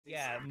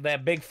Yeah,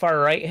 that big far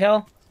right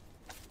hill.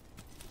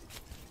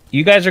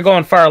 You guys are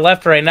going far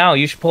left right now.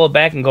 You should pull it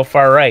back and go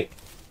far right,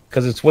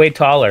 because it's way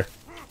taller.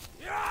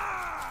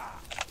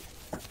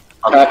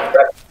 Okay.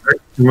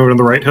 You're moving to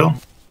the right hill?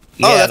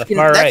 Yeah, the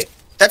far right.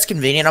 That's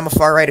convenient. I'm a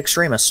far right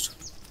extremist.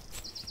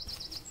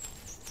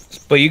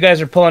 But you guys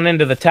are pulling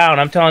into the town.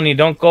 I'm telling you,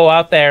 don't go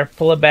out there.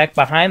 Pull it back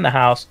behind the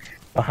house,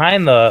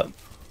 behind the,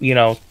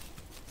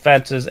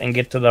 fences, and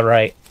get to the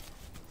right.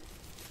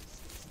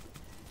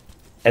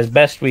 As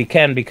best we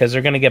can, because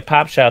they're going to get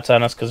pop shots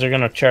on us, because they're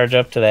going to charge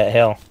up to that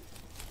hill.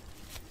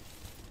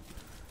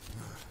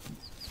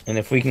 And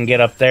if we can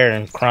get up there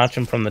and crunch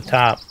them from the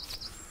top,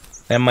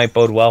 that might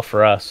bode well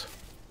for us.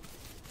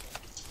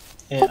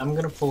 Yeah, I'm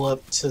gonna pull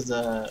up to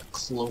the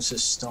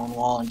closest stone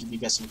wall and give you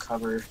guys some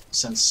cover,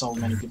 since so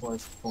many people are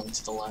pulling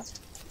to the left.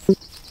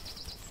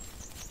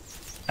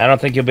 I don't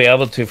think you'll be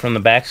able to from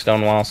the back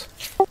stone walls.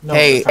 No,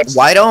 Hey,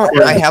 why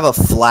don't I have a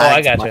flag? Oh,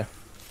 I got you.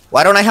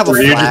 Why don't I have a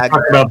Are you just flag?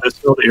 talking about this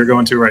hill that you're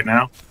going to right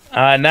now?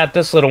 Not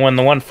this little one,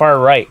 the one far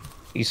right.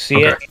 You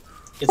see it?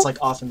 It's like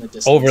off in the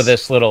distance. Over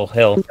this little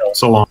hill.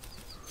 So long.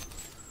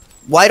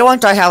 Why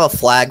don't I have a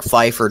flag,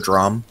 fife, or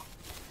drum?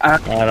 I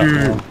don't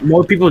know.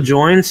 More people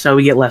join, so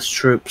we get less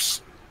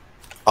troops.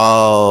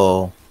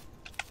 Oh,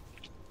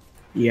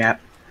 Yeah.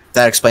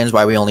 that explains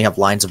why we only have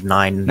lines of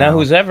 9 Now,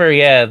 who's ever,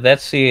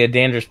 that's the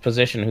dangerous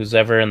position, who's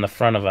ever in the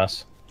front of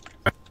us.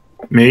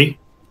 Me?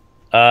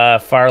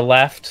 Far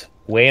left,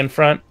 way in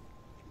front.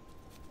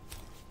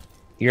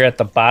 You're at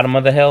the bottom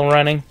of the hill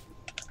running.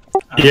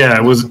 Yeah,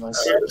 it was.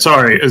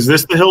 Sorry, is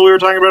this the hill we were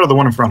talking about or the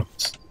one in front of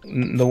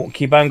us?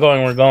 Keep on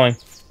going, we're going.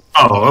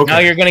 Oh, okay. Now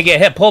you're gonna get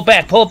hit. Pull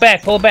back, pull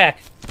back, pull back.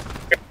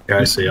 Yeah,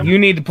 I see him. You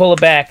need to pull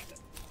it back.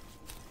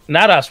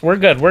 Not us, we're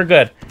good, we're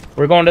good.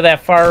 We're going to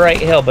that far right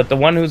hill, but the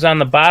one who's on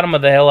the bottom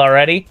of the hill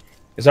already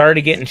is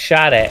already getting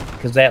shot at,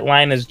 because that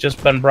line has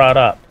just been brought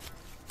up.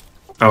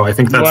 Oh, I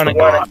think that's the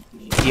bot.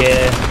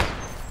 Yeah.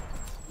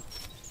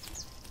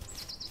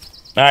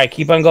 Alright,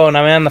 keep on going.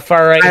 I'm on the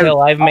far right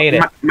hill. I've made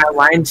it. My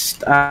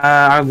lines,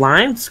 our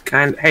lines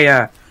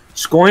hey,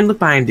 scoring, look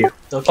behind you.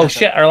 Oh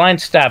shit, our line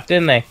stopped,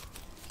 didn't they?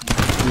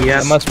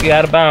 Yes. It must be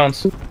out of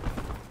bounds.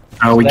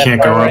 Oh, we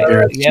can't go up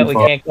there. It's Yeah, too we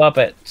far. can't go up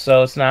it,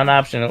 so it's not an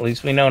option. At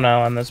least we know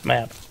now on this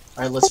map.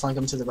 Alright, let's flank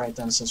them to the right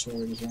then, since we're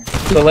already here.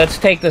 So let's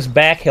take this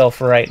back hill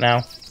for right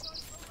now.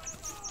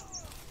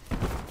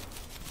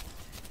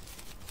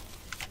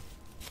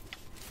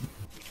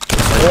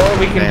 Or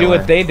we can do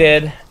what they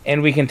did,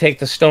 and we can take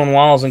the stone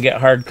walls and get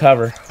hard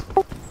cover.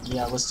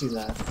 Yeah, let's do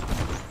that.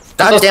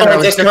 God damn it, I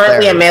was There's just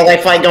currently there. a melee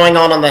fight going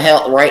on the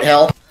hill, right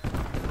hill.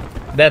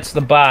 That's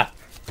the bot.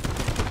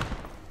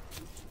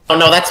 Oh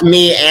no, that's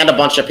me and a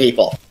bunch of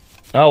people.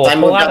 Oh, I well,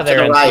 pull moved out up of to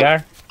there, the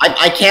right. NCR.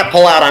 I can't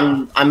pull out.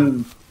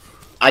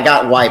 I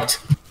got wiped.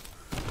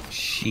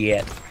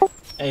 Shit.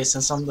 Hey,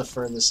 since I'm the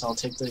furthest, I'll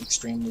take the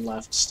extreme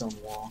left stone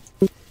wall.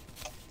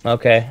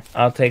 Okay,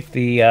 I'll take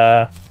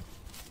the,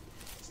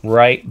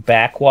 right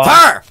back wall.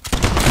 Fire!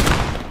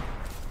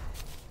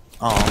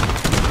 Oh.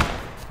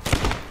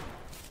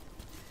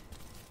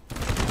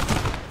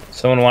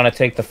 Someone want to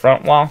take the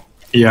front wall?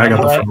 Yeah, I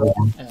got the Right. front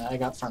one. Yeah, I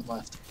got front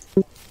left.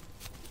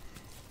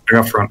 I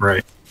got front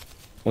right.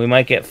 We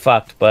might get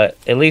fucked, but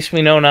at least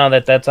we know now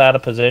that that's out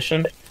of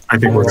position. I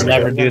think we're We'll gonna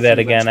never get do that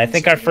again. I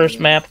think our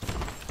first map,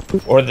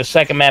 or the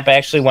second map,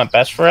 actually went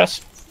best for us.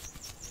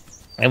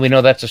 And we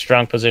know that's a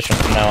strong position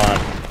from now on.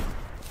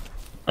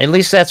 At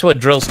least that's what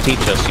drills teach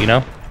us, you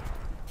know?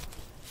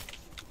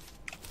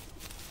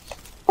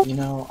 You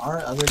know, our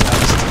other guys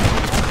to the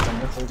left,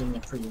 and they're holding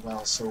it pretty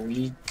well, so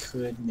we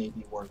could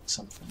maybe work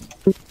something.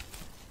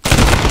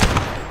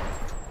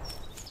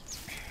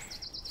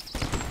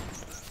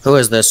 Who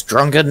is this?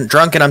 Drunken,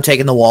 I'm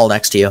taking the wall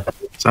next to you.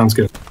 Sounds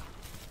good.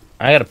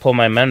 I gotta pull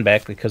my men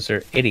back because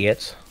they're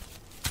idiots.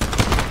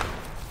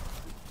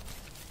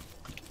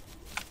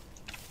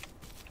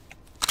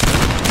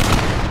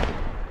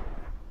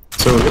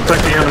 So it looks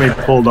like the enemy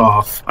pulled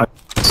off. I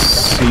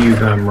see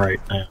them right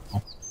now.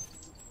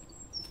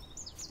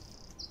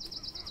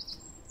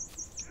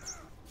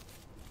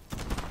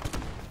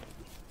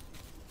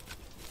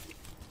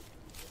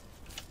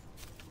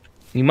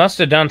 You must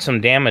have done some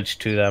damage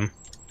to them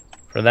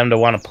for them to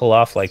want to pull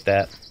off like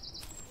that.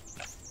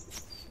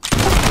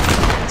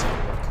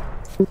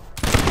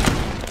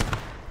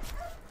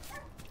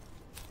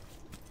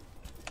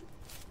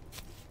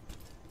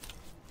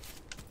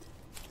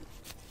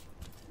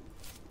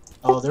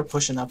 Oh, they're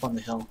pushing up on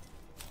the hill.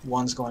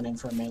 One's going in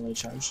for a melee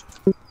charge.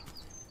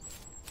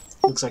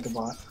 Looks like a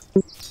bot.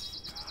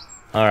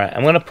 Alright,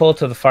 I'm gonna pull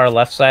to the far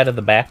left side of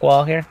the back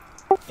wall here.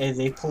 Hey,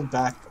 they pulled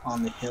back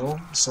on the hill,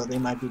 so they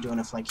might be doing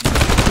a flanking.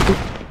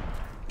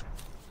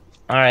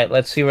 Alright,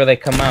 let's see where they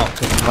come out.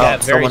 'Cause we've Oh,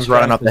 got very someone's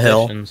running strong up the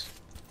hill. positions.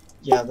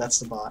 Yeah, that's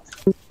the bot.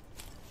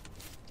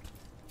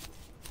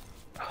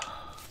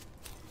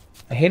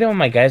 I hate it when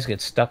my guys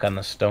get stuck on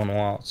the stone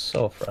wall. It's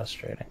so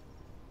frustrating.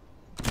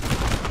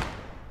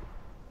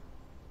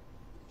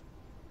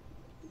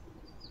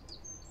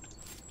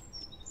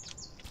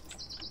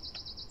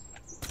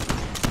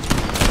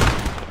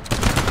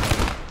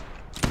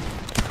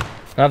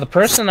 Now the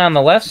person on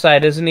the left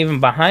side isn't even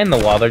behind the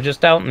wall. They're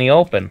just out in the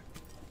open.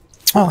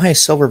 Oh, hey,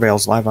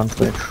 Silverveil's live on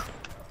Twitch.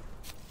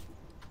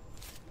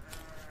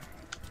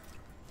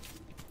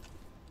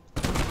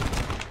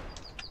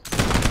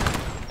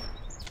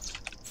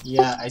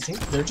 Yeah, I think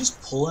they're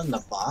just pulling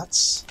the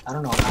bots. I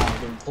don't know how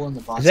they're pulling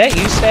the bots. Is that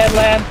you, Sad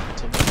Lad?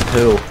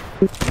 Who?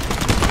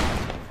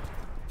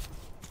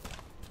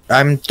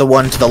 I'm the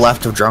one to the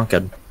left of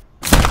Drunken.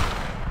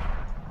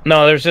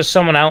 No, there's just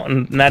someone out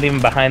and not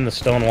even behind the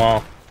stone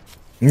wall.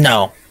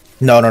 No.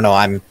 No,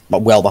 I'm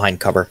well behind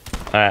cover.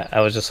 Alright, I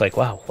was just like,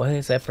 wow, why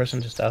is that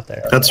person just out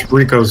there? That's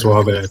Rico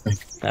Suave, I think.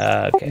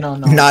 Okay. No.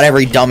 Not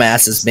every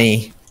dumbass is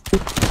me.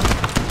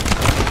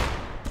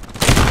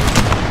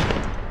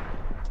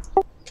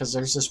 Because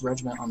there's this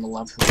regiment on the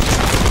left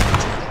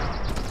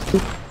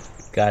who...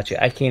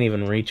 Gotcha. I can't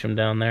even reach him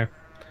down there.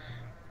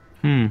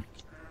 Do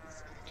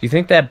you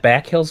think that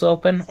back hill's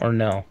open, or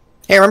no?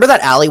 Hey, remember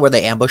that alley where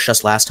they ambushed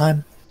us last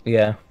time?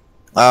 Yeah.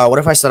 What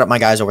if I set up my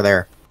guys over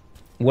there?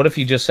 What if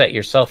you just set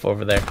yourself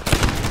over there?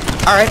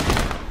 Alright.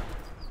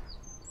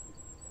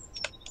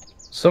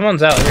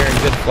 Someone's out here in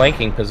good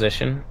flanking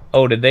position.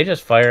 Oh, did they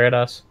just fire at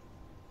us?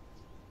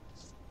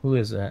 Who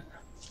is that?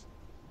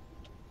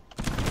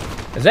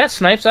 Is that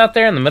Snipes out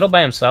there in the middle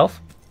by himself?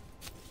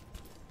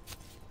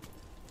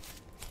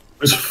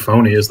 Who's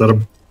phony? Is that a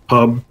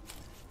pub?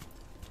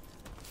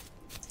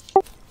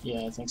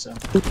 Yeah, I think so.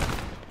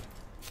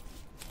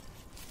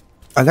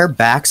 Are their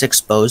backs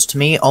exposed to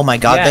me? Oh my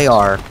god, Yes. they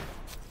are.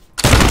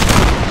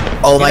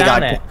 Oh my Get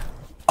on god. it.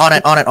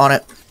 On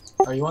it.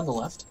 Are you on the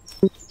left?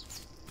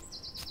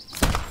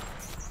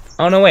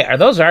 Oh, no, wait. Are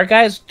those our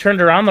guys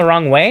turned around the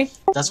wrong way?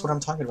 That's what I'm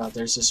talking about.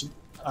 There's this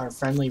our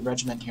friendly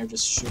regiment here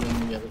just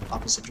shooting the other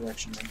opposite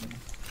direction right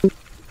here.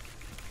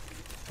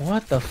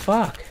 What the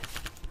fuck?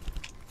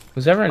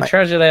 Who's ever in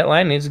charge of that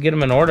line needs to get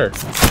them in order.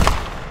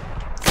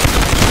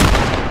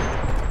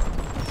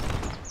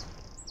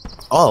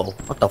 Oh,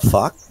 what the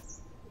fuck?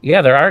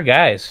 Yeah, they're our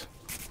guys.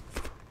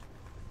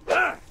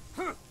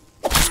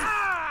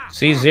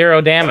 See,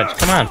 0 damage.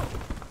 Come on.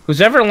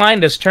 Who's ever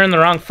lined us turned the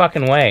wrong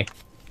fucking way.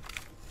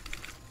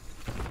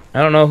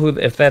 I don't know who,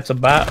 if that's a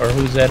bot or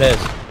whose that is.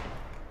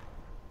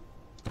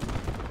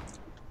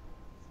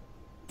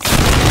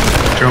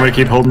 Do you want me to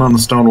keep holding on the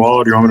stone wall,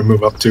 or do you want me to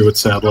move up to it,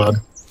 Sad Lad?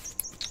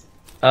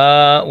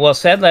 Well,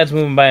 Sad Lad's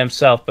moving by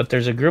himself, but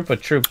there's a group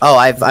of troops. Oh,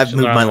 I've pushing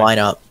moved the my wrong way. line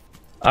up.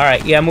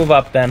 Alright, yeah, move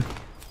up then.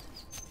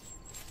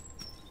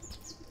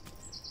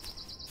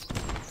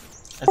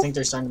 I think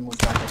they're starting to move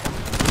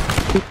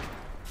back.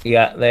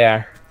 Yeah, they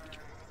are.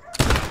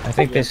 I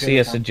think they Yeah, see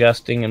good us call.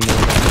 adjusting and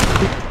moving.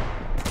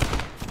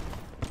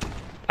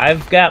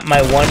 I've got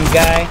my one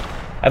guy.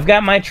 I've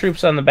got my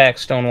troops on the back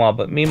stone wall,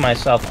 but me,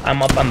 myself,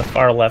 I'm up on the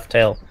far left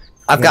hill.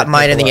 I've got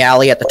mine in the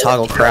alley at the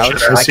toggle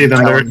crouch. I see can them.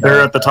 probably-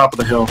 They're at the top of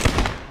the hill.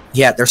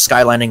 Yeah, they're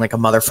skylining like a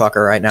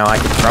motherfucker right now. I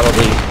could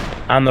probably...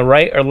 On the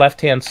right or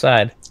left-hand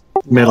side?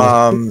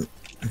 Middle.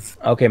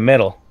 Okay,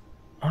 middle.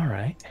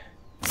 Alright.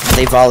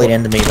 They volleyed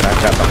into me, but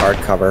I've got the hard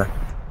cover.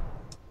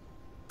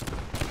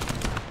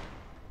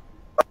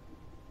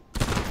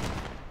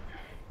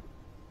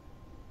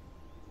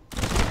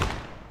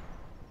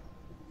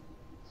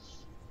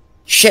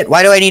 Shit,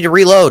 why do I need to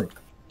reload?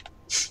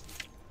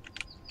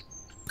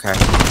 Okay.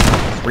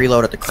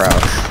 Reload at the crouch.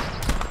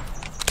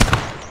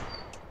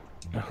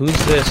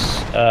 Who's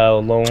this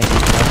lone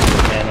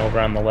man over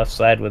on the left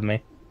side with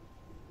me?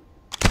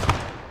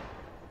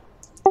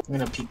 I'm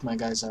gonna peek my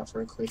guys out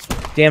for a quick.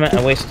 Damn it,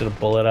 I wasted a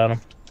bullet on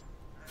him.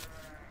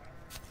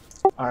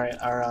 Alright,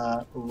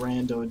 our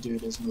rando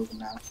dude is moving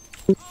now.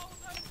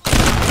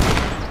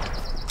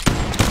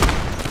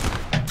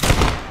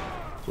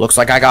 Looks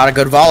like I got a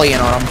good volley in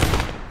on him.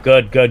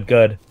 Good, good,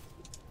 good.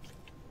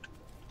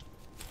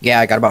 Yeah,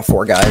 I got about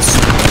 4 guys.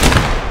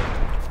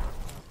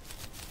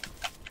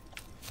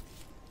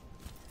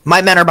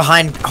 My men are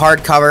behind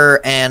hard cover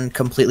and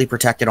completely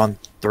protected on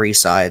 3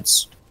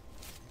 sides.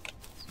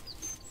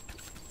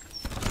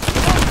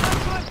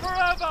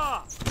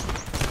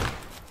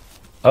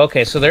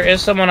 Okay, so there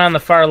is someone on the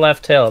far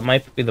left hill. It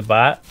might be the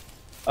bot.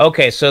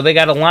 Okay, so they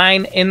got a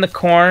line in the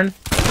corn.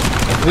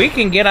 If we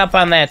can get up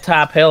on that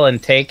top hill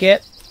and take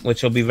it,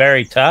 which will be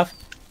very tough,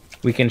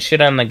 we can shit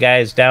on the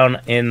guys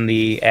down in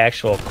the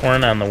actual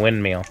corn on the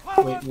windmill.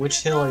 Wait, which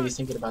hill are you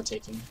thinking about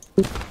taking?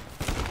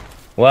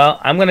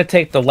 Well, I'm going to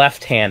take the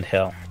left-hand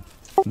hill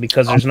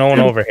because there's no one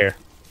over here.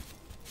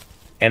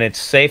 And it's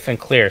safe and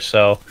clear,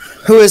 so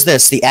Who is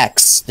this? The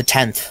X, the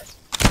 10th.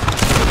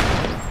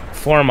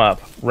 form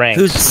up, rank.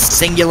 Whose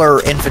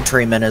singular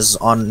infantryman is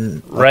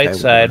on... Right okay,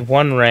 side,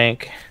 1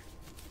 rank.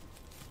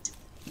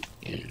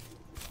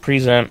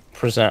 Present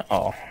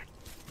all.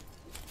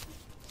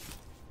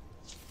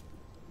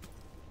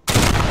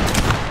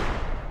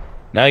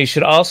 Now you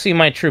should all see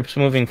my troops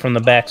moving from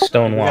the back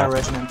stone We got a wall.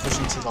 regiment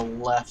pushing to the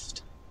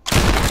left.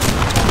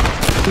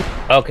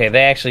 Okay,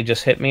 they actually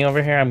just hit me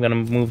over here. I'm gonna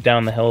move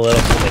down the hill a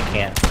little so they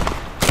can't.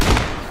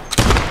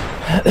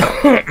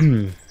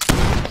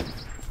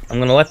 I'm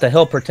gonna let the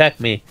hill protect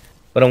me,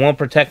 but it won't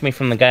protect me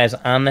from the guys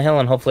on the hill,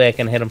 and hopefully I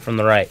can hit them from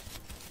the right.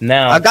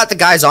 Now, I've got the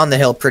guys on the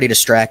hill pretty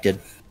distracted.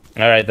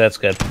 all right, that's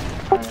good.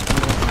 Alright,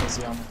 I'm going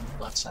easy on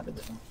the left side of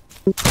the hill.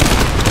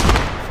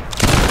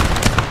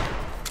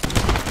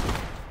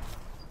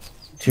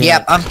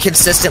 Yep, I'm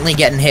consistently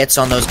getting hits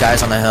on those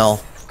guys on the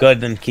hill. Good,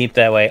 then keep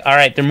that way. All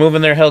right, they're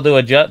moving their hill to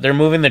adjust. They're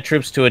moving the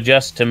troops to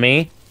adjust to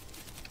me.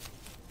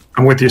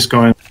 I'm with you,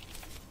 Scoin.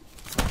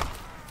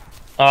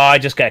 Oh, I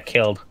just got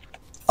killed.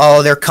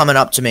 Oh, they're coming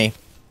up to me.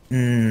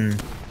 Hmm.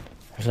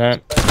 Is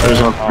that? There's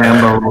a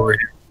Rambo over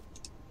here.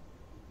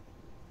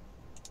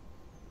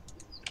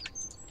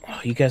 Oh,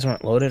 you guys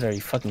weren't loaded? Are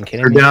you fucking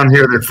kidding They're me? down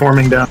here. They're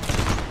forming down.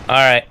 All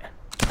right.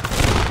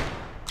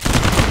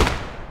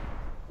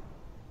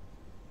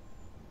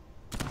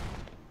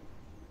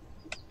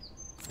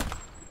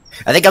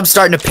 I think I'm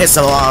starting to piss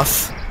them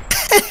off.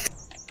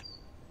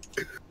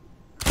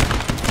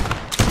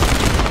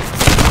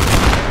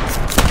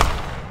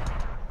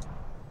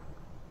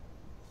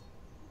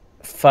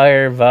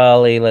 Fire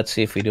volley. Let's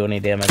see if we do any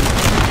damage.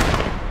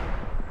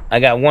 I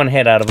got one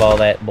hit out of all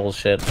that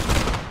bullshit.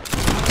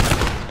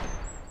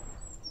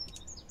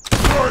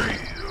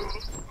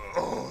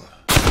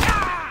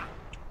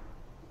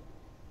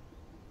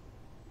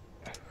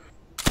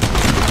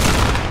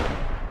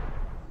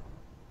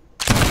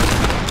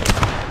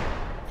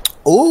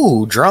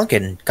 Ooh,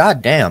 drunken.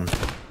 God damn.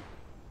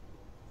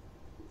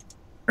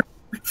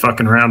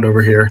 Fucking round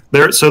over here.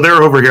 They're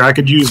over here. I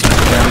could use them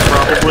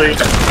probably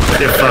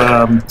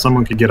if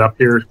someone could get up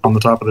here on the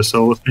top of this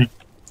hill with me.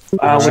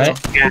 Alright.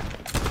 Yeah.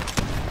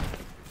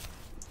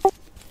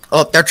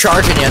 Oh, they're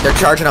charging you. They're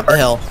charging up the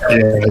hill.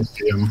 Yeah, I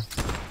see 'em.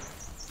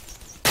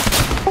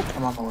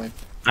 I'm on the way.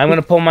 I'm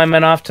gonna pull my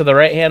men off to the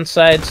right-hand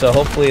side, so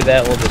hopefully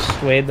that will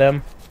dissuade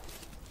them.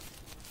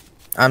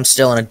 I'm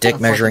still in a dick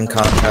measuring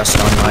contest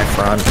on my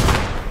front.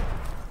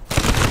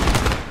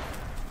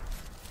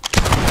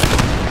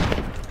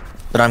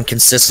 But I'm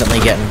consistently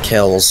getting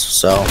kills,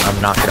 so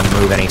I'm not gonna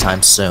move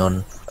anytime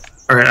soon.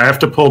 All right, I have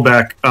to pull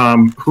back.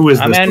 Who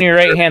is I'm this? on your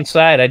right-hand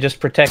side. I just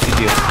protected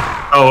you.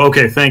 Oh,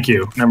 okay. Thank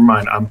you. Never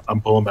mind.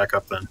 I'm pulling back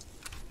up then.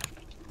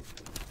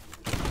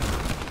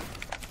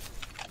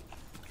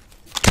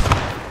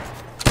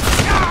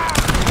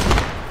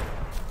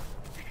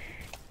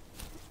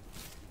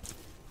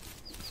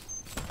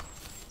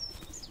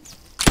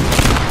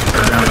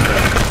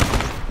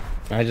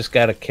 I just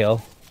got a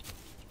kill.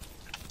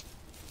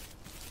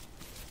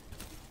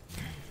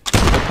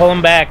 We're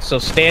pulling back, so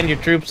stand your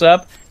troops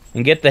up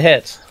and get the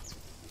hits.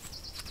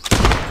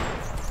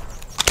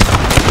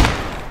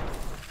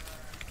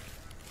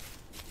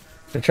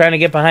 They're trying to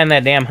get behind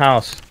that damn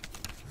house.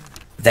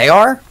 They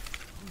are?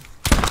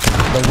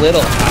 The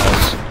little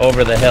house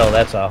over the hill,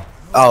 that's all.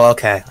 Oh,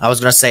 okay. I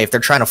was gonna say, if they're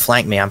trying to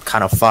flank me, I'm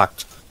kind of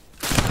fucked.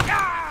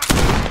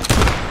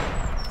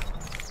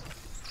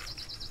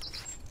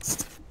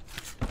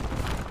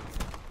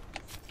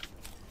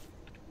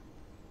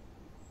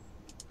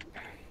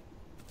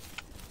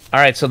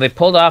 Alright, so they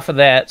pulled off of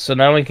that, so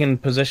now we can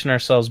position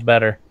ourselves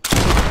better.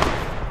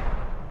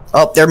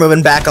 Oh, they're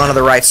moving back onto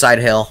the right side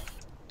hill.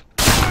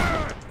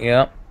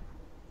 Yep.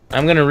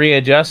 I'm gonna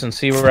readjust and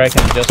see where I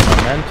can adjust my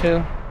men to.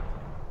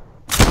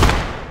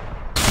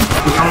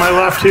 Who's on my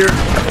left here?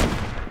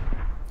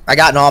 I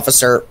got an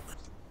officer.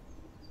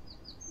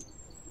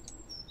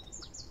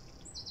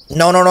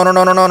 No, no, no, no,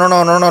 no, no, no, no,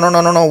 no, no, no, no,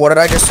 no, no, no. What did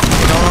I just...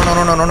 No,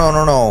 no, no, no, no, no,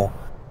 no, no.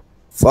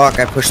 Fuck,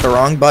 I pushed the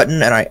wrong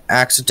button and I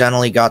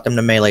accidentally got them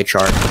to melee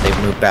charge, but they've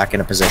moved back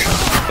into position.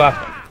 Fuck.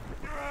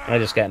 I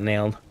just got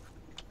nailed.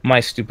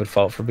 My stupid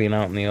fault for being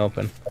out in the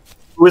open.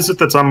 Who is it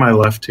that's on my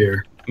left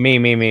here? Me,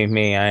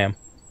 I am.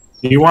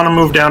 You want to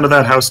move down to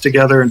that house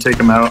together and take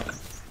them out?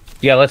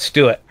 Yeah, let's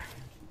do it.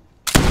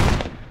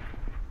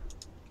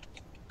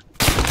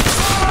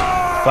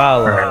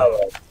 Follow.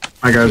 Alright.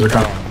 My guys are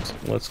coming.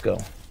 Let's go.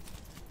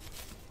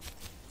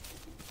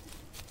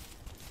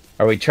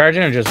 Are we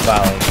charging or just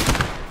volley?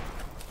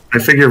 I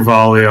figure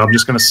volley. I'm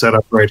just gonna set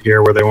up right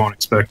here where they won't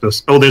expect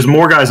us. Oh, there's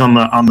more guys on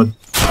the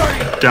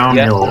downhill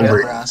Yeah. over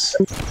here. Grass.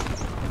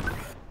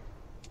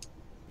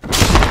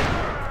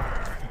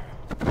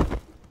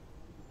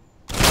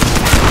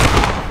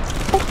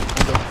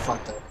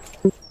 Fucked up.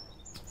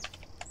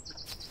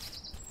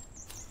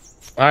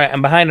 Alright,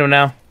 I'm behind him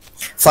now.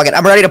 Fuck it,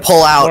 I'm ready to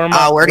pull out. Form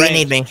up, Where do you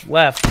ranks, need me?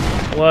 Left.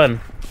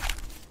 One.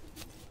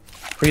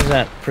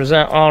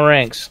 Present all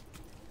ranks.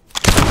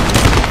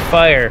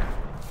 Fire.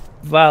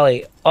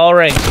 Volley. All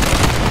ranks.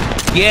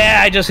 Yeah,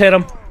 I just hit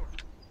him.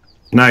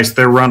 Nice.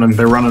 They're running.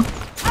 They're running.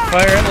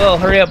 Fire at will.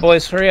 Hurry up,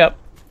 boys. Hurry up.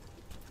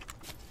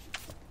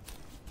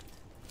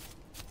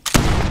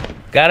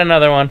 Got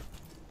another one.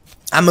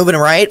 I'm moving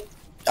right.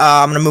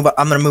 I'm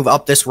gonna move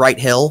up this right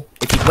hill.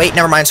 If you wait,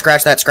 never mind.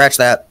 Scratch that. Scratch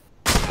that.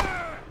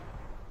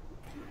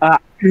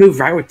 Move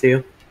right with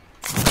you.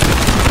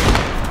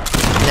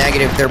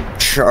 Negative. They're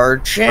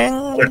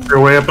charging. They're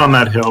way up on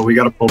that hill. We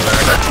gotta pull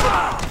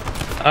back.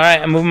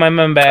 Alright, I'm moving my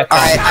men back.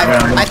 Alright,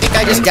 I think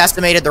I just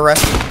guesstimated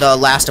the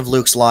last of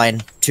Luke's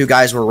line. Two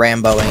guys were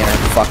Ramboing and I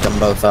fucked them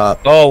both up.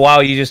 Oh,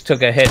 wow, you just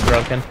took a hit,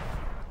 Drunken.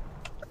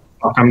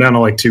 I'm down to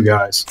like 2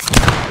 guys.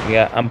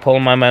 Yeah, I'm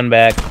pulling my men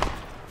back.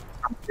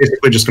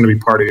 basically just going to be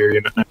part of your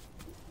unit now.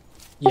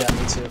 Yeah,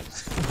 me too.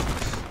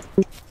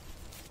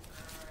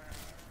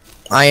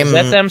 I am. Is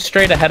that them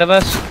straight ahead of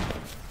us?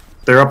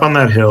 They're up on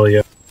that hill,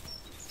 yeah.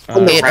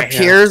 It Right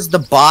appears the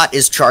bot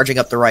is charging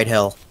up the right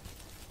hill.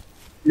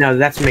 No,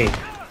 that's me.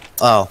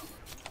 Oh.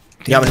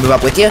 You want me to move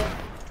up with you?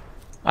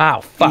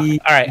 Oh, fuck. All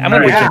right, I'm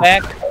going to Yeah. move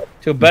back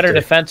to a better Okay.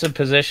 defensive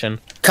position.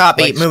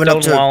 Copy. Like moving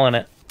up stone to. wall in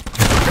it.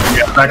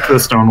 Yeah, back to the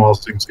stone wall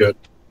seems good.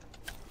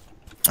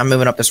 I'm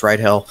moving up this right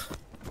hill.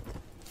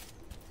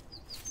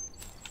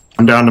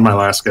 I'm down to my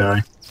last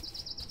guy.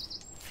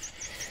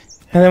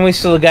 And then we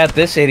still got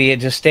this idiot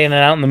just standing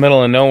out in the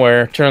middle of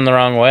nowhere, turning the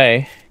wrong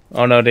way.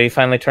 Oh no, did he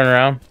finally turn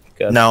around?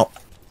 Good. No.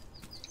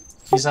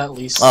 He's at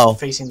least Oh.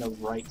 facing the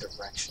right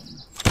direction.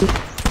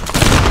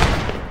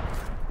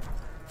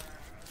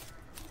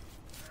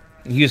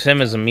 Use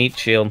him as a meat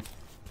shield.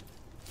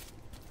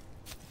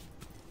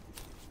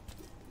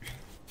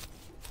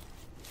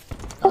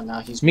 Oh, now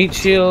he's Meat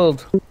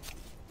shield.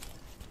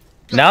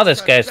 Now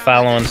this guy's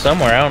following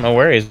somewhere. I don't know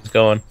where he's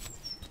going.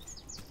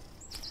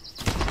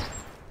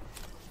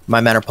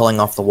 My men are pulling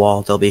off the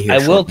wall. They'll be here. I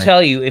will shortly.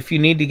 tell you, if you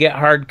need to get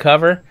hard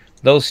cover,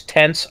 those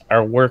tents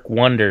are work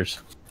wonders.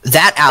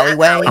 That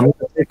alleyway. I'm gonna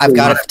take I've the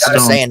got left it. I'm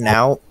just stone. saying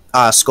now.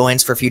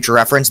 Scoins for future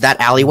reference. That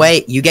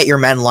alleyway. You get your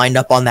men lined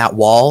up on that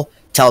wall.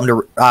 Tell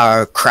them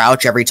to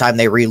crouch every time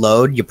they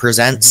reload. You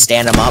present,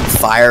 stand them up,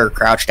 fire,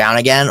 crouch down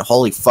again.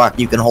 Holy fuck!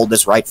 You can hold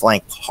this right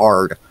flank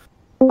hard.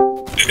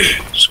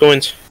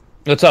 Scoins,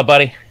 What's up,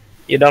 buddy?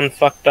 you done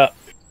fucked up.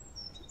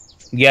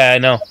 Yeah, I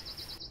know.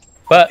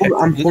 But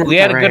I'm pulling we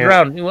had a right good here.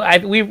 round.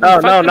 We No,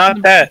 fucked no, up not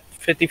some- that.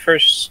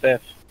 51st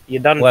staff. You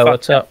done Why, fucked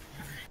what's up?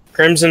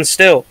 Crimson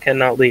still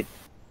cannot lead.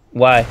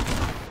 Why?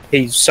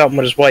 He's something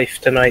with his wife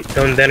tonight,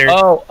 doing dinner.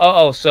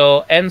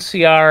 So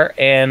NCR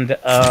and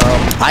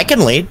I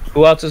can lead.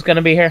 who else is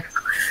gonna be here?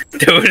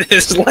 Do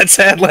this. Let's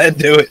Adlad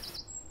do it.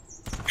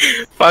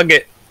 Fuck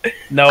it.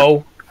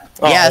 No,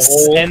 Yes.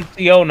 Oh.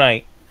 NCO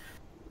night.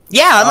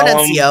 Yeah, I'm an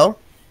Um, NCO.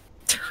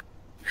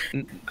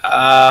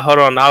 Hold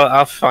on.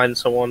 I'll find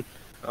someone.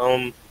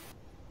 I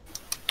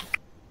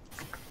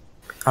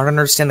don't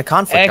understand the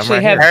conflict. Actually,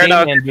 I'm have right here.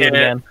 Paradox Damien do it can't.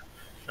 again.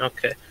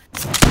 Okay.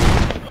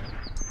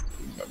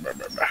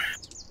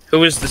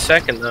 Who is the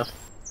second though?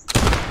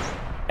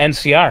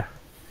 NCR.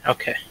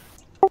 Okay.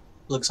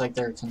 looks like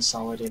they're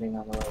consolidating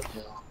on the right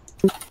hill.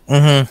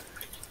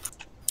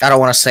 Mm-hmm. I don't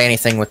want to say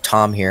anything with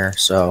Tom here,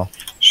 so.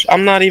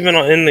 I'm not even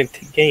in the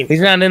game.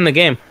 He's not in the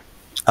game.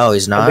 Oh,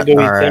 he's I'm not. gonna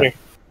go eat All right. dinner.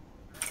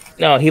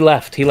 No, he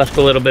left. He left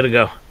a little bit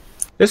ago.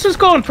 This is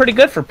going pretty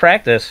good for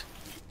practice.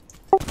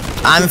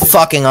 I'm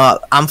fucking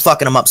up. I'm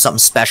fucking them up something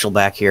special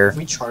back here.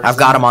 We charge I've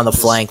got them on the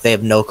just flank. They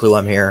have no clue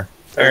I'm here.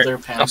 pull Alright, their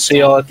I'll pants see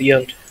y'all down. at the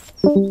end.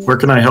 Where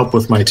can I help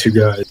with my two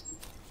guys?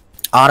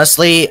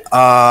 Honestly,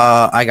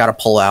 I gotta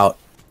pull out.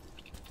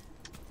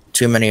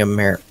 Too many of them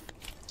here.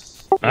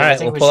 All Yeah, I right,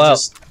 think we'll we pull should out.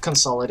 just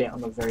consolidate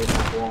on the very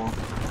back wall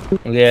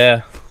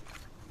Yeah.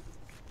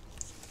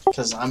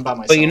 because I'm by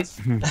But myself.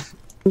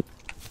 you.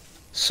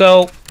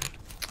 So,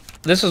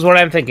 this is what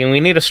I'm thinking. We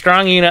need a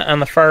strong unit on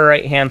the far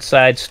right-hand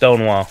side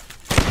stone wall.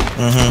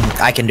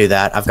 Mm-hmm. I can do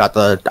that. I've got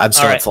the. I'm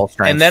still All at right, full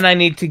strength. and then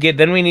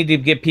we need to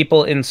get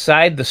people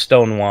inside the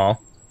stone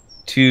wall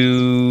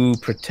to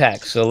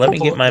protect. So let me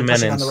get my They're men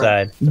pushing on the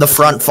right. inside. the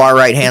front far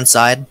right hand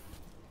side.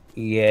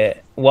 Yeah.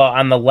 Well,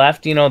 on the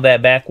left, you know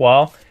that back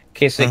wall, in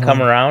case they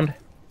come around.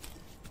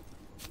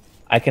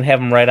 I can have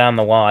them right on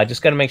the wall. I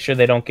just got to make sure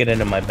they don't get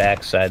into my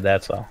backside.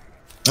 That's all.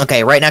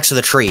 Okay, right next to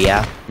the tree.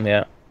 Yeah.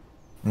 Yeah.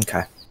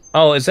 Okay.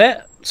 Oh, is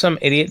that some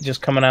idiot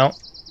just coming out,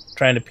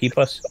 trying to peep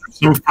us?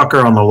 Some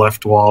fucker on the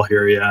left wall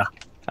here, yeah.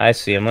 I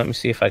see him. Let me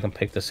see if I can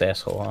pick this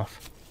asshole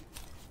off.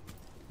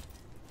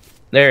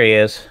 There he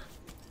is.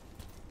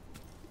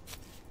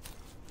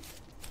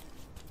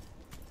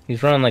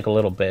 He's running like a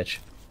little bitch.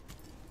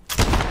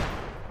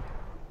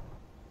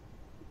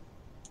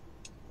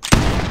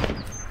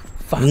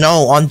 Fuck.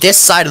 No, on this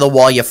side of the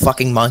wall, you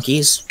fucking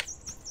monkeys.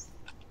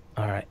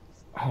 Alright.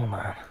 Hold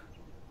on.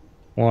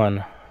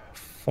 1.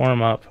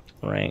 Form up.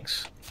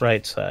 Ranks.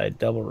 Right side.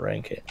 Double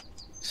rank it.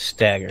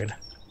 Staggered.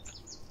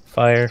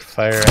 Fire.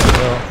 Fire at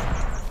will.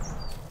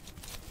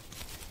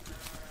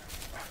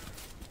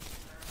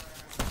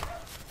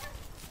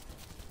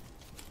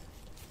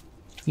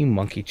 You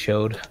monkey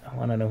chode. I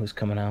want to know who's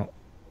coming out.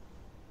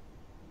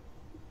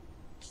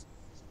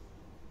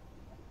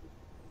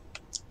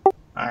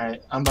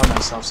 Alright, I'm by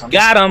myself. So I'm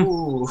Got just, him!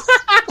 Ooh.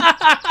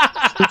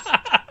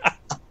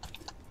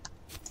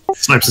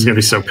 Snipes is gonna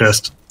be so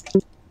pissed.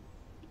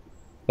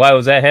 Why,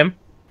 was that him?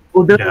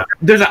 Well, Yeah.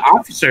 there's an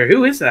officer.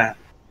 Who is that?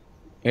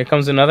 Here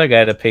comes another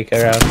guy to peek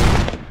around.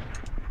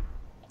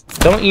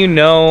 Don't you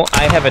know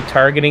I have a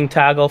targeting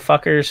toggle,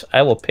 fuckers?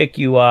 I will pick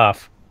you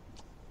off.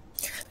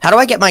 How do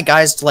I get my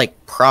guys to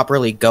like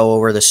properly go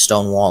over the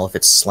stone wall if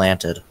it's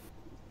slanted?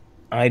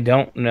 I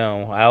don't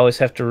know. I always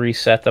have to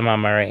reset them on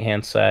my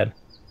right-hand side.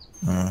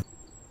 Hmm.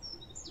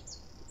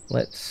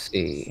 Let's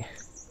see.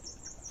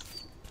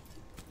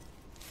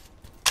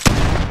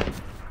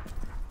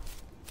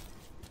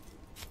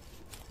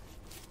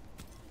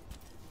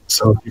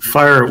 So if you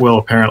fire at will,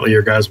 apparently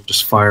your guys will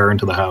just fire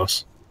into the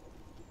house.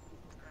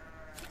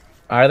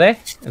 Are they?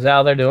 Is that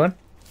how they're doing?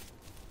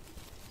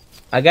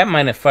 I got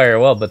mine at fire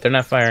well, but they're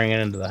not firing it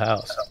into the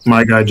house.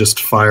 My guy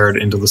just fired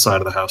into the side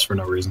of the house for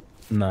no reason.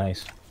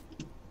 Nice.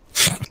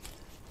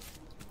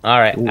 All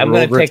right, Ooh, I'm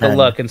going to over take a 10.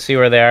 look and see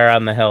where they are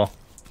on the hill. All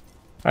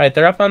right,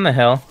 they're up on the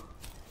hill.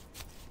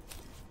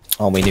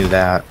 Oh, we knew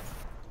that.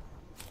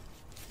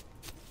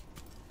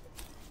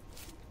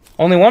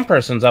 Only one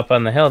person's up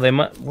on the hill.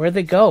 Where'd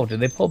they go? Did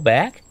they pull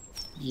back?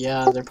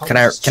 Yeah, they're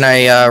probably. Can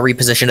I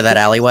reposition to that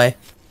alleyway?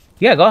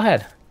 Yeah, go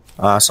ahead.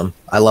 Awesome.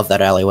 I love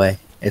that alleyway.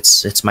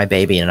 It's my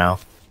baby now.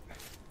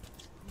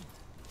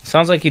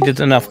 Sounds like you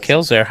did enough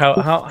kills there.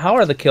 How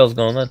are the kills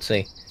going? Let's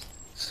see.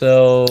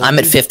 So I'm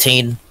at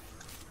 15.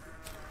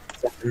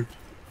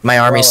 My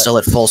army's still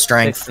at full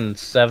strength. 6 and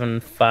 7,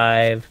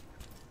 5.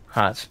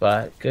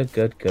 Hotspot.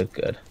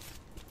 Good.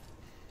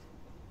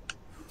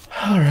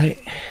 All right.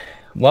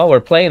 Well, we're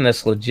playing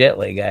this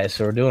legitly, guys,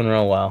 so we're doing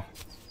real well.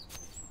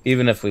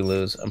 Even if we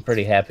lose, I'm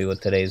pretty happy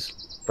with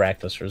today's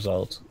practice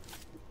results.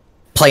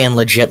 Playing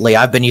legitly.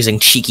 I've been using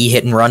cheeky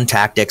hit and run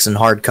tactics and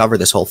hard cover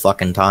this whole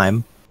fucking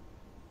time.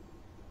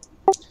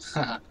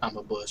 I'm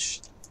a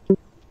bush.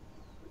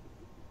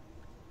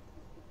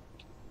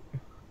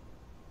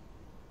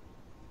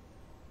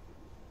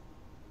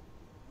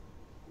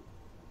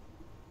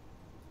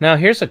 Now,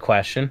 here's a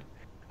question.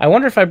 I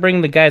wonder if I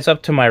bring the guys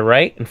up to my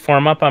right and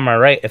form up on my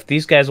right, if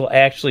these guys will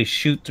actually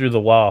shoot through the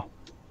wall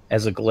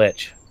as a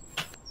glitch.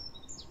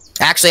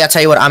 Actually, I'll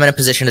tell you what. I'm in a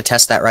position to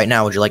test that right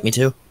now. Would you like me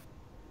to?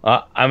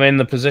 I'm in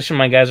the position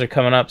my guys are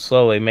coming up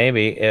slowly.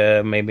 Maybe,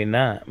 maybe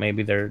not.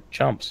 Maybe they're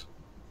chumps.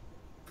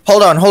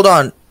 Hold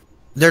on.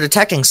 They're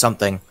detecting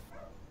something.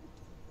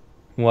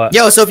 What?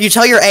 Yo, so if you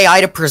tell your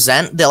AI to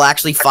present, they'll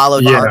actually follow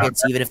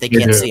targets even if they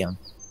can't see them.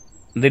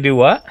 They do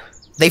what?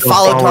 They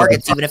follow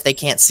targets even if they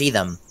can't see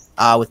them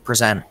with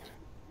present.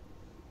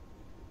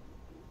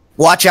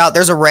 Watch out,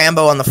 there's a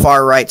Rambo on the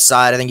far right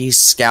side. I think he's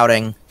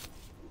scouting.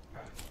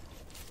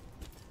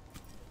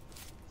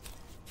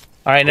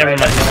 Alright, never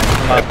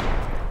mind.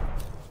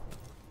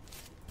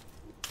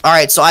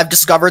 Alright, so I've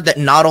discovered that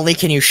not only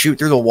can you shoot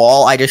through the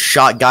wall, I just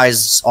shot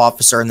guy's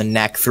officer in the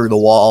neck through the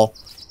wall.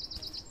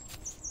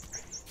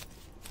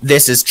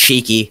 This is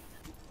cheeky.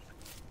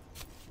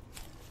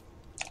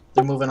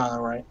 They're moving on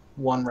the right.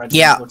 One red.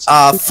 Yeah,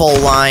 full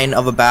line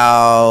of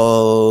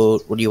about...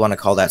 What do you want to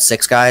call that?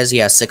 6 guys?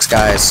 Yeah, 6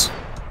 guys.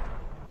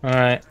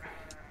 Alright.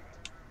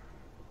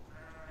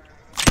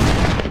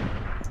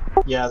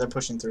 Yeah, they're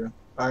pushing through.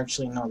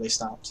 Actually, no, they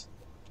stopped.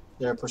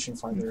 They're pushing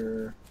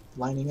farther,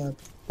 lining up.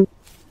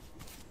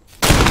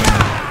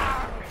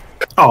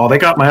 Oh, they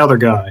got my other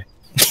guy.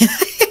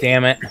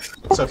 Damn it.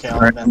 It's okay, I'll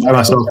Alright, avenge by you.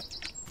 myself.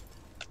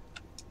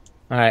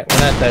 Alright, we're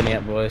not done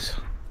yet, boys.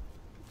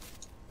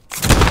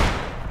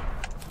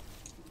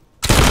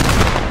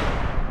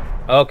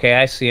 Okay,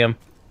 I see him.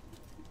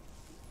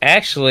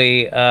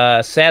 Actually,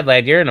 Sad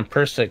Lad, you're in a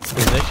perfect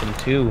position,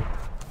 too.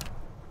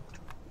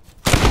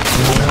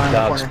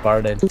 Dog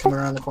Spartan. Coming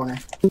around the corner.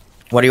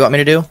 What do you want me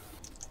to do?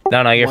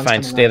 No, you're One's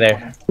fine. coming Stay around the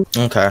there.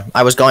 corner. Okay,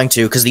 I was going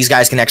to, because these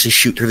guys can actually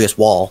shoot through this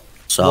wall.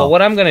 So. Well,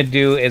 what I'm going to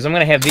do is I'm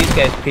going to have these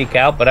guys peek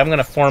out, but I'm going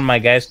to form my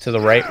guys to the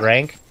right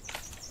rank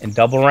and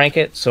double rank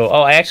it. So,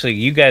 oh, actually,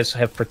 you guys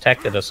have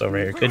protected us over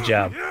here. Good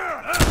job.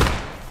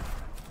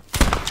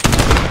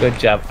 Good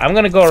job. I'm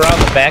going to go around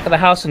the back of the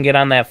house and get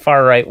on that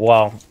far right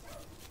wall.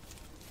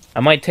 I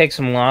might take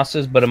some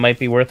losses, but it might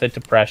be worth it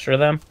to pressure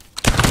them.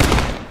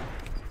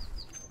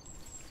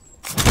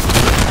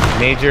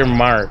 Major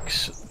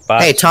Marks.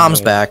 Hey,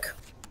 Tom's back.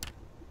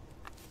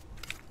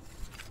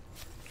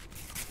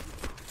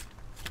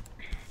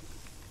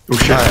 Oh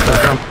shit,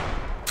 they're coming.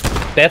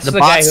 That's The the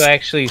guy bots- who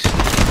actually is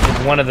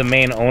one of the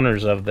main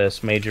owners of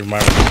this, Major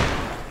Marks.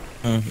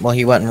 Well,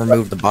 he went and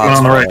removed the Coming bots.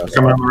 on the right,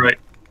 coming on the right.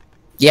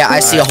 Yeah, I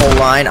see a whole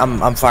line.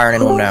 I'm firing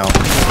into him now.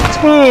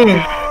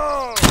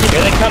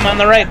 Here they come on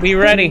the right. Be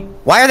ready.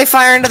 Why are they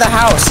firing into the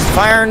house?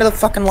 Fire into the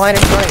fucking line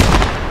in front.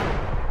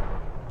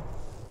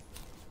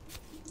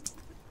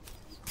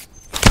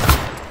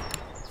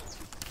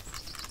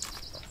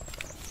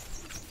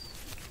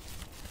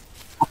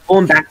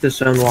 Pulling back the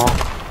stone wall.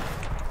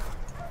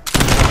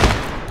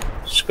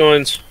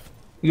 Scoins.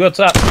 What's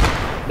up?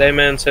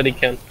 Dayman said he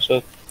can.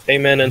 So,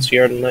 Dayman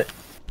NCR tonight.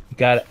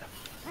 Got it.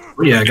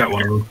 Oh, yeah, I got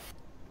one of them.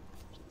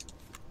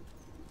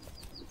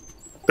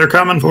 They're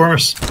coming for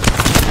us.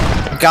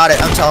 Got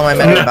it. I'm telling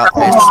my men about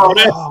this.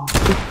 Oh,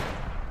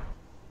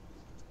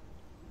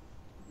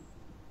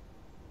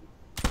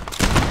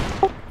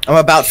 I'm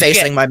about Shit.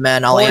 facing my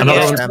men. I'll Pull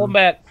ambush back, pull them.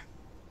 back.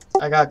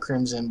 I got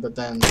Crimson, but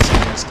then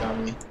someone else got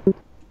me.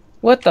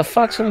 What the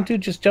fuck? Some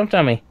dude just jumped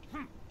on me.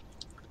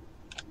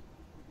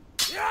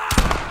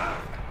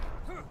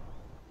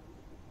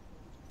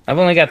 I've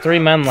only got 3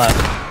 men left.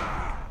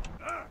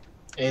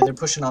 Hey, they're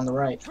pushing on the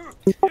right.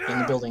 In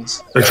the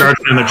buildings. They're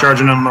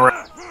charging on the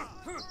right.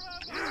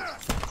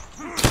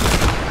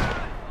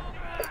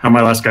 Oh,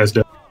 my last guy's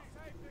dead.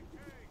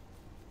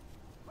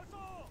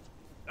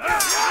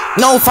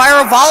 No,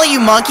 fire a volley, you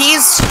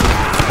monkeys!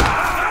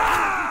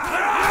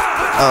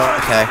 Oh,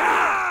 okay.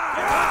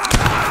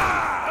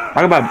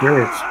 Talk about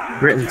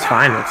Britain's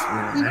finest,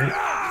 right?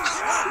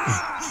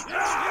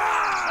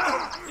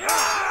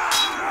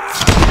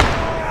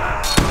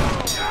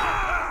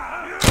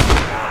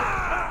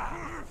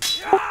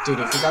 Dude,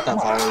 if you got that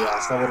volley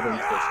off, that would have been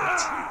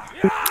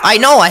perfect. I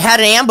know, I had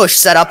an ambush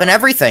set up and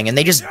everything, and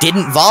they just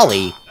didn't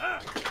volley.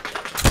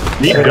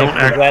 You don't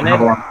actually Glenn,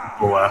 have a lot of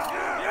people left.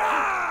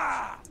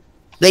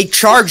 They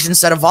charged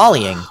instead of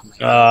volleying.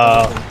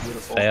 Oh,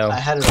 Beautiful. fail. I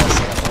had it all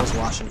set up. I was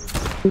watching.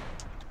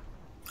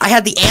 I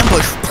had the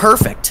ambush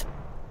perfect.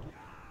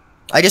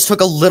 I just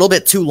took a little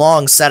bit too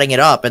long setting it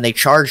up, and they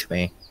charged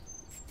me.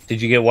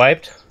 Did you get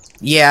wiped?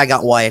 Yeah, I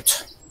got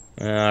wiped.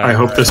 I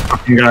hope this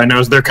fucking guy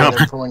knows they're coming.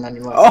 They're pulling on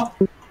you up.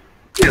 Oh,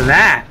 look at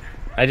that!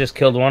 I just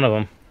killed one of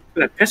them.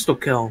 Look at that pistol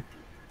kill.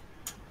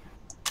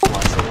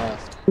 Watch the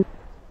left.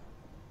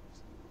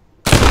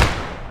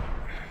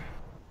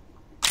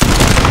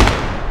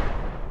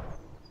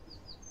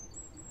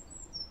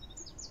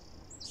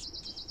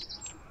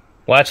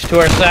 Watch to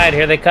our side.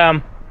 Here they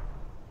come.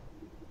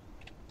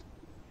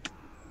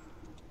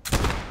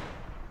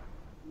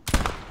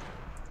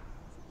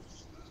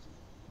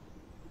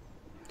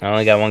 I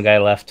only got one guy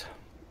left.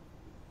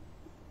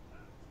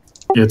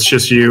 It's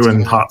just you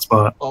and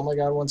Hotspot. Oh my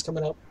god, one's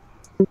coming up.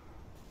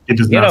 He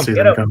does Get not him, see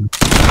get them him. coming.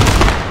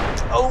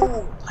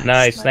 Oh!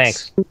 Nice,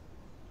 thanks.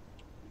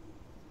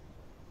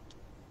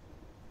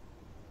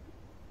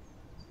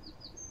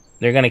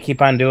 They're gonna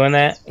keep on doing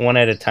that one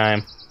at a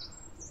time.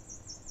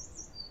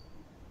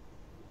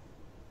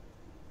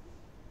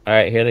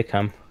 Alright, here they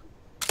come.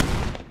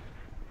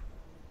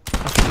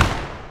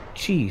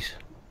 Jeez.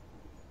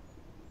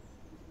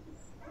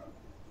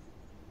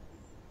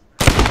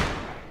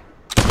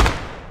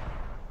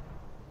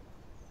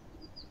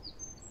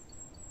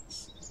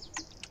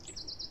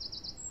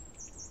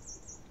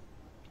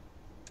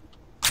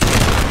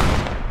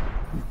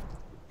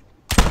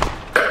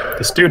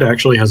 This dude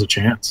actually has a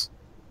chance.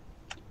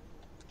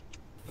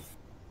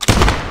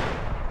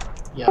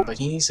 Yeah, but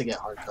he needs to get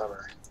hard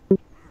cover.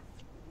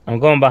 I'm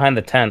going behind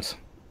the tents.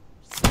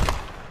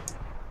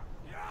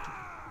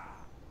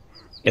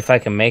 If I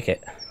can make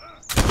it.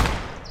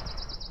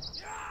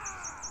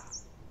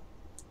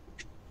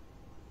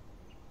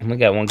 I only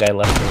got one guy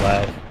left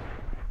alive.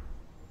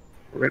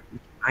 Rip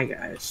my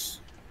guys.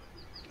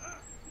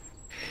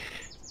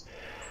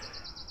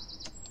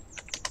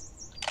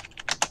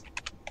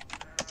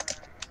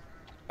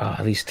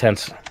 Oh, these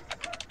tents.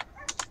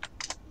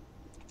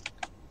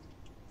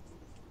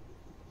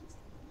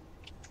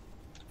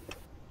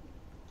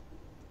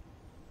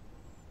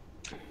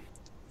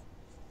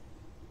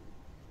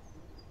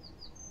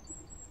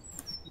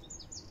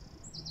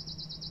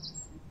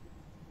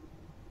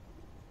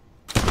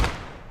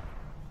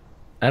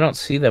 I don't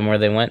see them where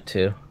they went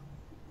to.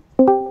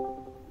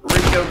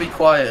 Rico, be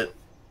quiet.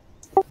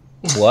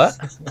 What?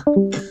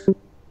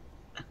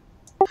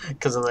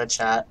 Because of that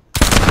chat.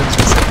 She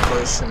said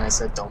push, and I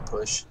said don't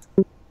push.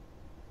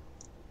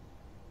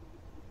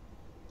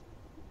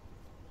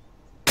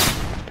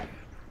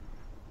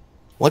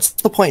 What's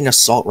the point in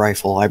assault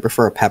rifle? I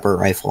prefer a pepper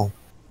rifle.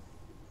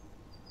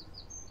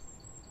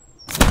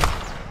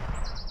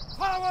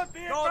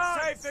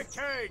 God save the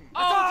king!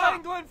 Old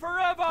England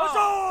forever!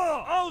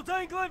 Old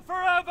England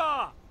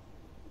forever!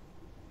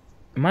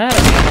 Am I out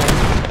of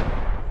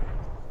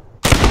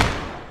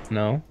ammo?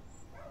 No.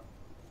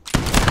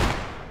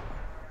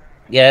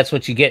 Yeah, that's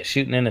what you get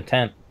shooting in a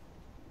tent.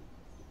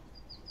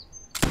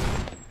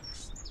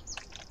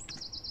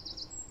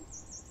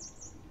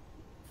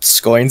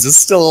 Scoins is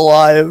still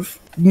alive.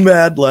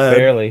 Mad lad.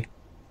 Barely.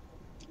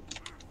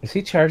 Is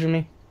he charging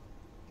me?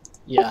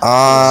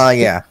 Yeah.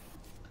 Yeah.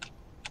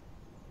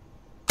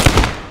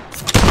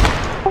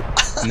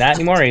 Not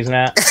anymore, he's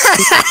not.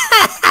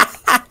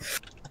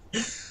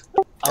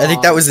 I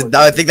think that was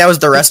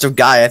the rest of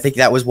Guy. I think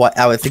that was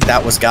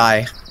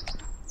Guy.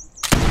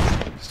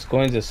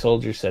 Scoins, a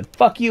soldier, said,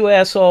 "Fuck you,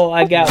 asshole,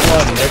 I got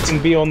one. There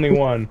can be only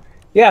one."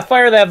 Yeah,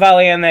 fire that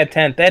volley on that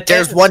tent. That tent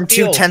There's is one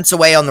sealed. 2 tents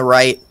away on the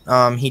right.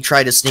 He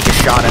tried to sneak a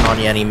shot in on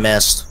you and he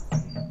missed.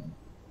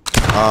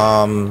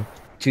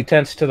 2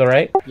 tents to the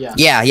right? Yeah.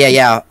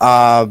 Yeah.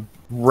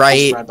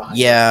 Right. Right behind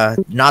Yeah,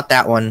 not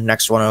that one.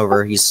 Next one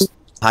over. He's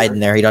hiding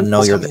there. He doesn't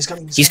know you're there.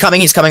 He's coming.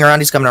 He's coming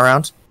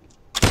around.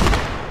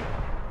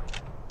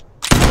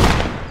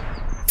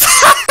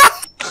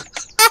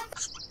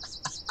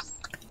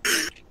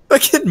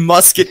 Fucking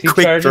musket Is he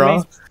quick charging draw.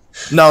 me?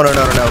 No.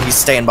 He's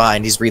staying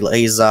behind. He's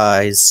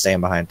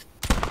staying behind.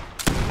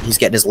 He's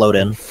getting his load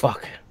in.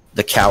 Fuck.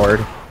 The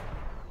coward.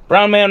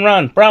 Brown man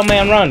run! Brown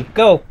man run!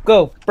 Go!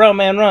 Brown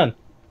man run!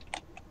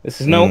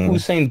 This is no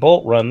Usain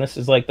Bolt run. This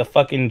is like the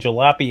fucking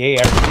Jalopy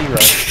ARC run.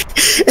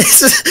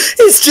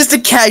 It's just a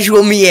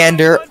casual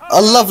meander.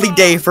 A lovely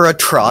day for a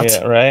trot.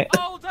 Yeah, right?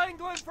 Old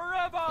England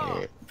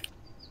forever!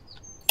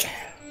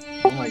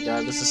 Oh my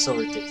god, this is so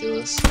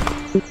ridiculous.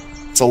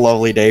 It's a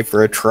lovely day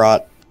for a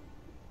trot.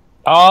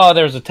 Oh,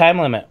 there's a time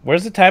limit.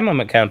 Where's the time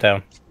limit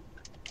countdown?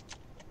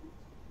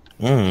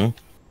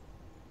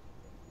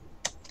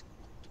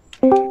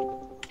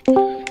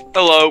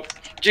 Hello.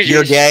 GG's.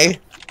 You're gay?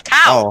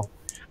 How? Oh.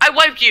 I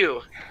wiped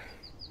you.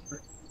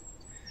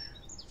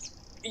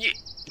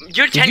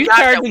 You're 10 Did you guys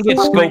charge that- and get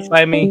scoped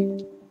by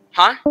me?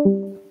 Huh?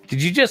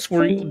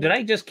 Did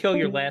I just kill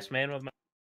your last man with my...